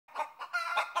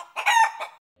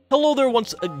Hello there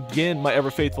once again, my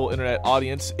ever-faithful internet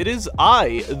audience. It is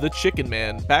I, the Chicken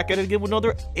Man, back at it again with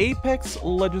another Apex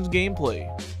Legends gameplay.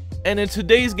 And in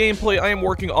today's gameplay, I am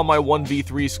working on my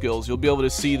 1v3 skills. You'll be able to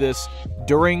see this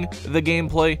during the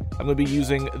gameplay. I'm going to be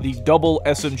using the double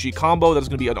SMG combo. That's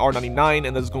going to be an R99,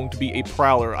 and that's going to be a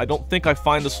Prowler. I don't think I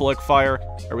find the select fire.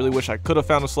 I really wish I could have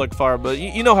found a select fire, but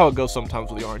you know how it goes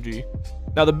sometimes with the RNG.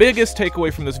 Now, the biggest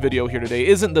takeaway from this video here today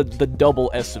isn't the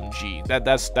double SMG.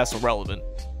 That's irrelevant.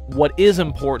 What is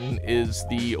important is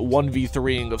the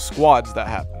 1v3ing of squads that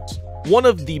happens. One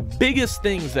of the biggest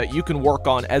things that you can work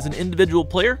on as an individual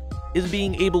player is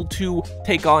being able to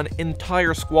take on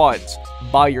entire squads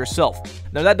by yourself.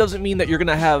 Now that doesn't mean that you're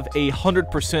gonna have a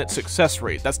 100% success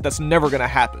rate. That's never gonna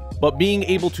happen. But being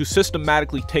able to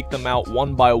systematically take them out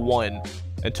one by one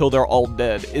until they're all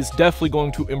dead is definitely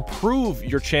going to improve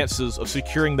your chances of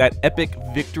securing that epic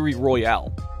victory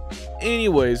royale.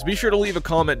 Anyways, be sure to leave a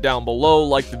comment down below,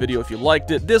 like the video if you liked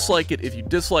it, dislike it if you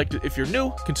disliked it. If you're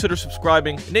new, consider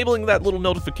subscribing, enabling that little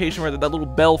notification, that little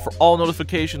bell for all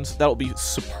notifications. That'll be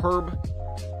superb.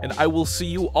 And I will see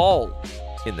you all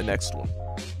in the next one.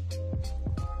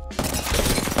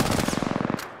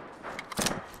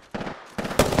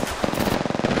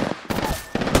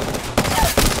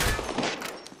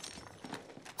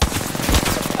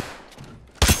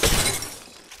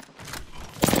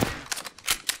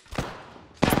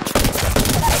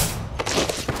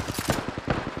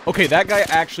 Okay, that guy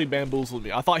actually bamboozled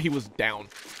me. I thought he was down.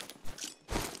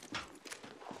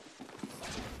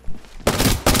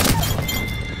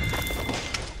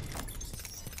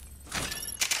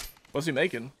 What's he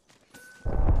making?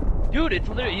 Dude, it's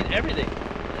literally, he's everything.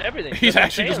 It's everything. He's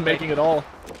actually just making it all.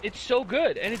 It's so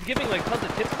good, and he's giving like tons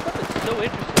of tips and stuff. It's so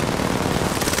interesting.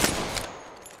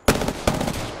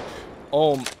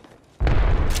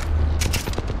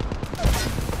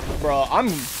 Bro, I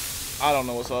don't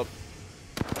know what's up.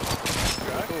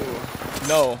 Ooh.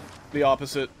 No, the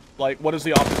opposite. Like, what is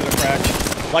the opposite of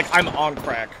crack? Like, I'm on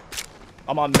crack.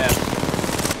 I'm on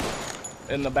meth.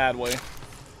 In the bad way.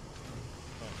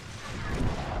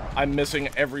 I'm missing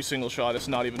every single shot. It's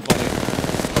not even funny.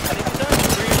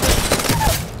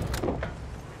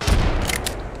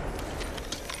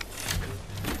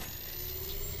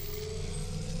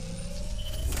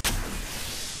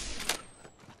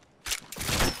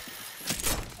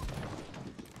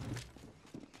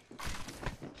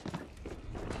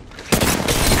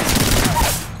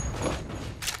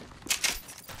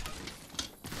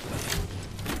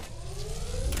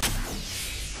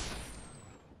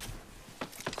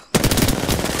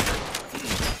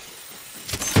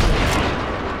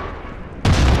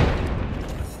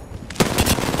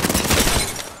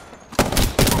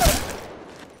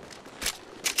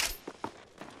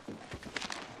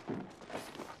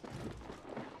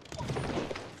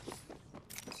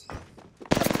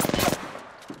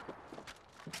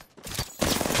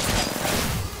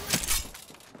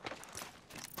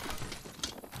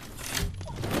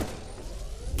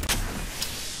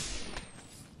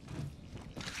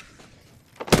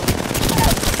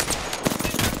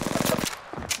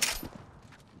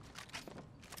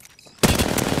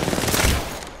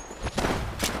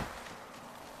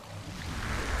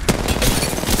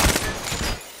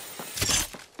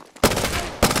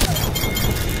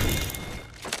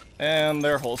 And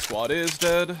their whole squad is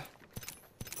dead.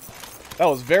 That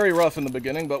was very rough in the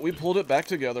beginning, but we pulled it back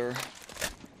together.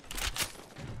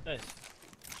 Nice.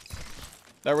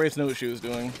 That Wraith knew what she was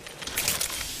doing.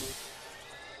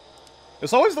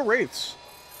 It's always the Wraiths.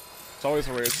 It's always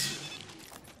the Wraiths.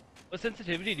 What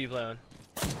sensitivity do you play on?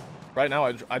 Right now,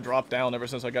 I dropped down ever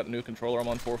since I got the new controller. I'm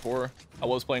on 4.4. I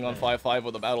was playing on 5.5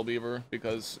 with a Battle Beaver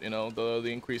because, you know, the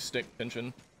increased stick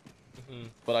tension.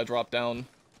 But I dropped down.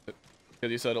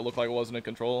 Because you said it looked like it wasn't in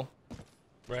control.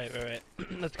 Right.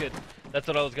 That's good. That's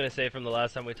what I was gonna say from the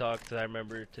last time we talked. I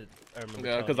remember.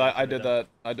 Yeah, because I did that.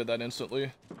 I did that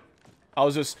instantly. I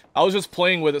was just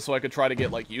playing with it so I could try to get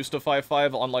like used to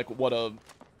 5.5 on like what a,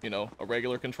 you know, a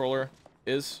regular controller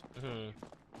is.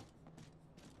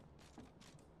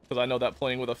 Because I know that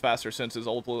playing with a faster sense is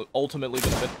ultimately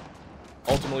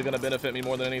gonna benefit me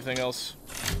more than anything else.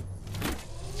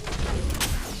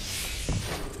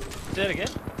 Say it again.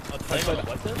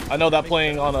 I know that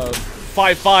playing on a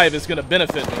 5.5 is gonna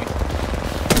benefit me.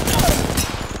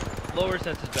 Lower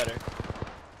sense is better.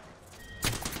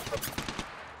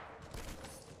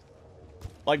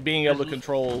 Like being able to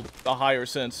control the higher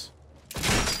sense.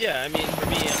 Yeah, I mean, for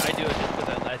me, I do it just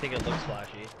because I think it looks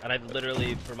flashy. And I've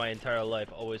literally, for my entire life,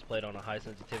 always played on a high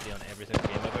sensitivity on every single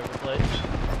game I've ever played.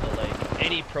 So, like,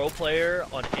 any pro player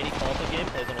on any console game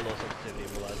plays on a low sensitivity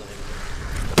and relies on everything.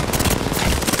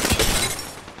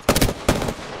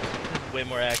 way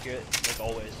more accurate, like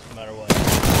always, no matter what.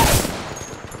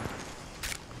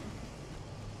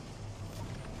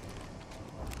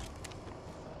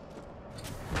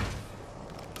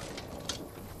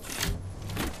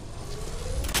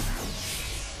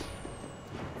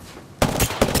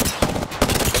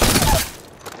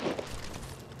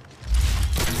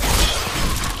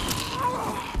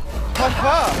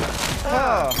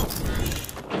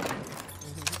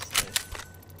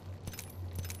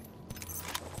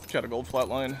 Got a gold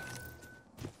flatline.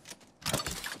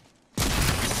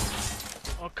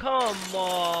 Oh, come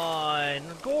on,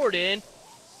 Gordon.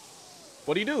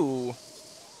 What do you do?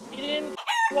 He didn't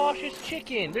wash his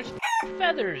chicken. There's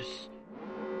feathers.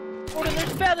 Gordon,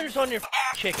 there's feathers on your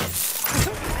chicken.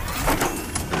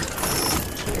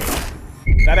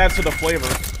 That adds to the flavor.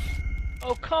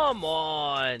 Oh, come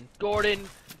on, Gordon.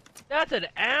 That's an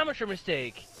amateur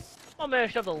mistake. My man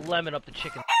shoved a lemon up the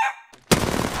chicken.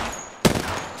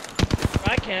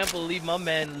 I can't believe my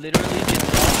man literally did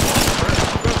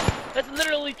that. That's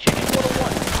literally chicken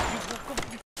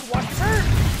 101. You watch birds.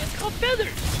 It's called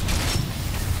feathers.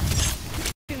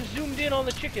 You zoomed in on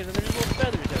the chicken and there's little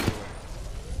feathers everywhere.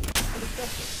 What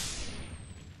disgusting.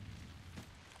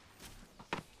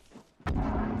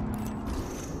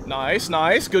 Nice,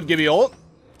 nice. Good Gibby ult.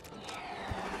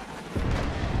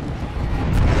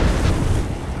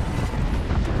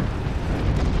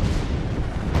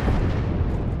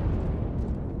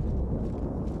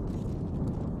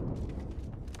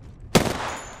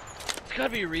 There's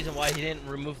gotta be a reason why he didn't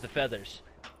remove the feathers.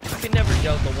 You can never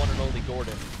doubt the one and only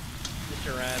Gordon.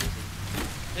 Mr. Ramsay.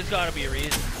 There's gotta be a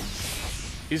reason.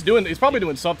 He's probably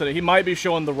doing something. He might be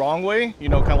showing the wrong way, you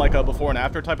know, kind of like a before and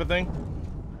after type of thing.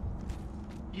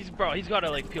 He's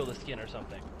gotta like peel the skin or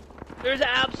something. There's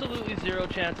absolutely zero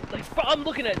chance. Like, I'm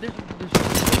looking at there's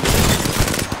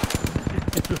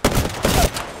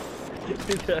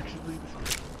it's actually.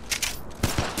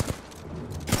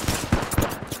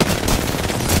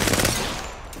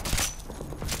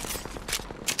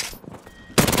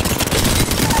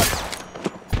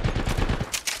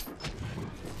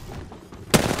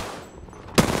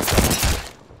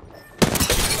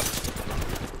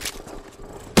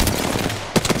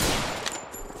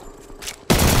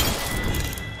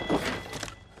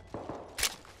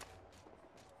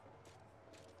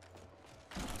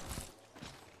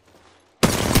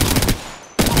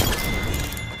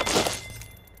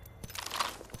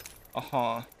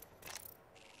 Uh-huh.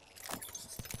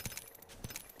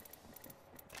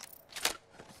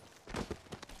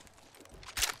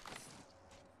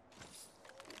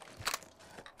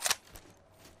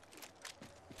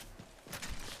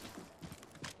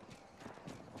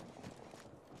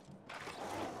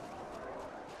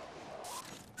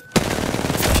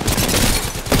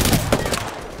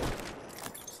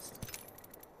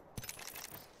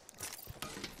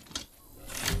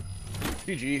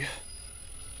 GG.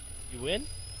 You win?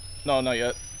 No, not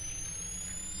yet.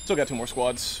 Still got 2 more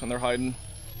squads, and they're hiding.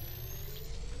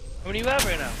 How many do you have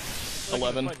right now?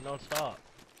 11. Like non-stop.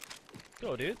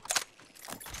 Go, dude.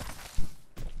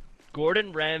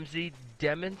 Gordon Ramsay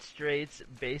demonstrates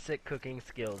basic cooking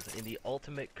skills in the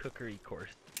ultimate cookery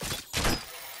course.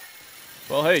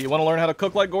 Well, hey, you want to learn how to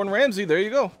cook like Gordon Ramsay? There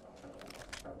you go.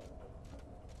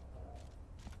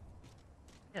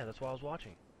 Yeah, that's why I was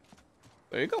watching.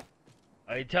 There you go.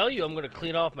 I tell you, I'm gonna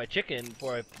clean off my chicken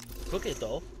before I cook it,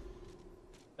 though.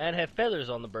 Man, have feathers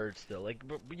on the bird still. Like,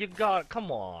 you got,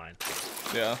 come on.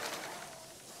 Yeah.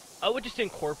 I would just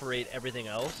incorporate everything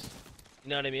else. You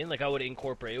know what I mean? Like, I would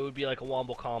incorporate. It would be like a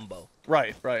wombo combo.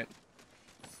 Right, right.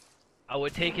 I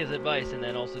would take his advice and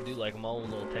then also do like my own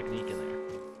little technique in there.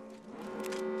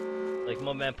 Like,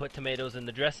 my man put tomatoes in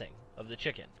the dressing of the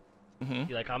chicken. Mm-hmm.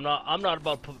 Be like, I'm not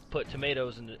about to put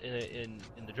tomatoes in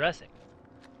the dressing.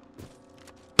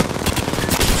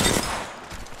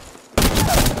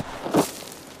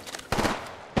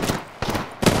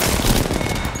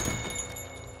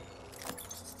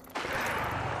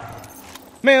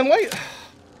 Man, wait.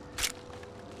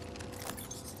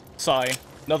 Sigh.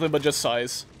 Nothing but just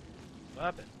sighs. What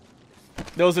happened?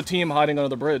 There was a team hiding under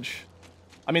the bridge.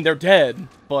 I mean, they're dead,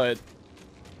 but,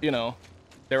 you know,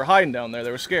 they were hiding down there. They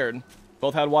were scared.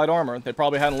 Both had white armor. They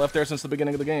probably hadn't left there since the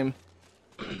beginning of the game.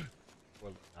 Poor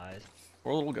little guys.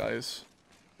 Poor little guys.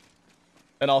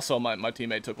 And also, my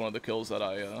teammate took one of the kills that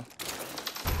I,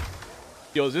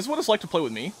 Yo, is this what it's like to play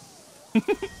with me?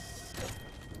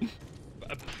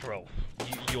 Bro,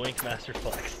 you yoink master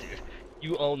flex, dude.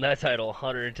 You own that title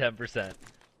 110%.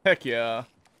 Heck yeah.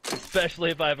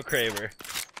 Especially if I have a Craver.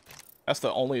 That's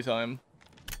the only time.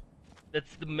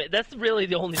 That's really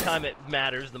the only time it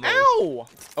matters the most. Ow!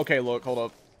 Okay, look, hold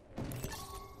up.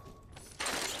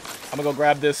 I'm gonna go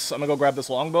grab this. I'm gonna go grab this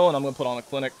longbow, and I'm gonna put on a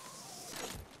clinic.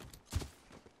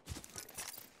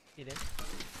 You did?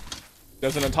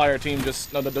 There's an entire team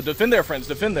just... No, defend there, friends.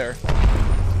 Defend there.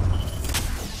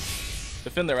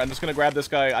 Defend there. I'm just gonna grab this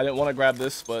guy. I didn't want to grab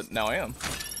this, but now I am.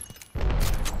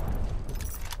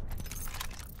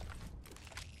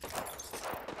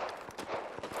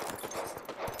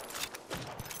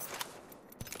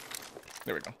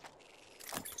 There we go.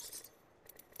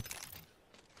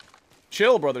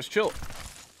 Chill, brothers. Chill.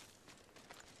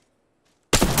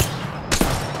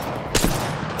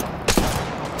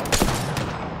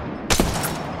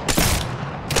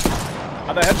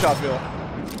 How'd that headshot feel?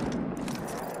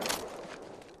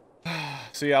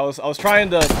 See, I was trying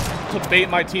to bait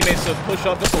my teammates to push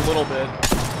up just a little bit.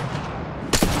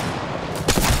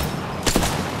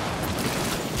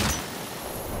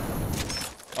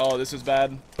 Oh, this is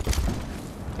bad.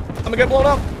 I'm gonna get blown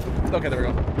up. Okay, there we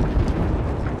go.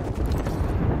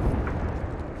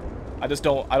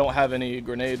 I don't have any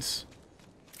grenades.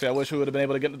 See, I wish we would have been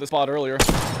able to get into the spot earlier.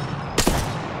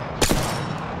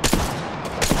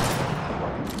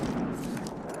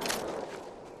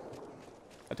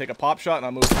 I take a pop shot and I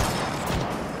move.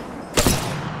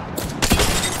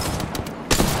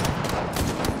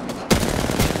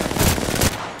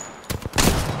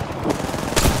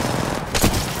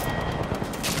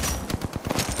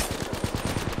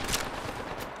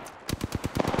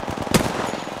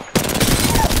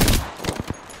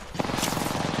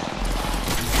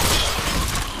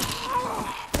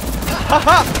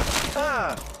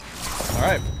 Haha!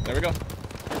 Alright, there we go.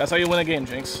 That's how you win a game,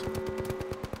 Jinx.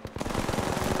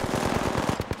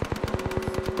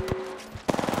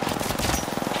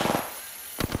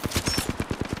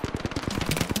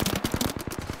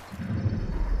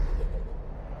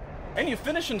 And you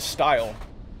finish in style.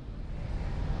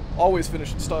 Always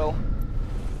finish in style.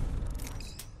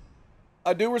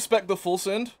 I do respect the full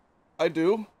send. I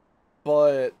do.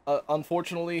 But,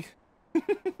 unfortunately...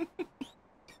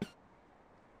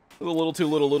 a little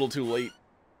too late.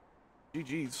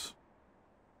 GG's.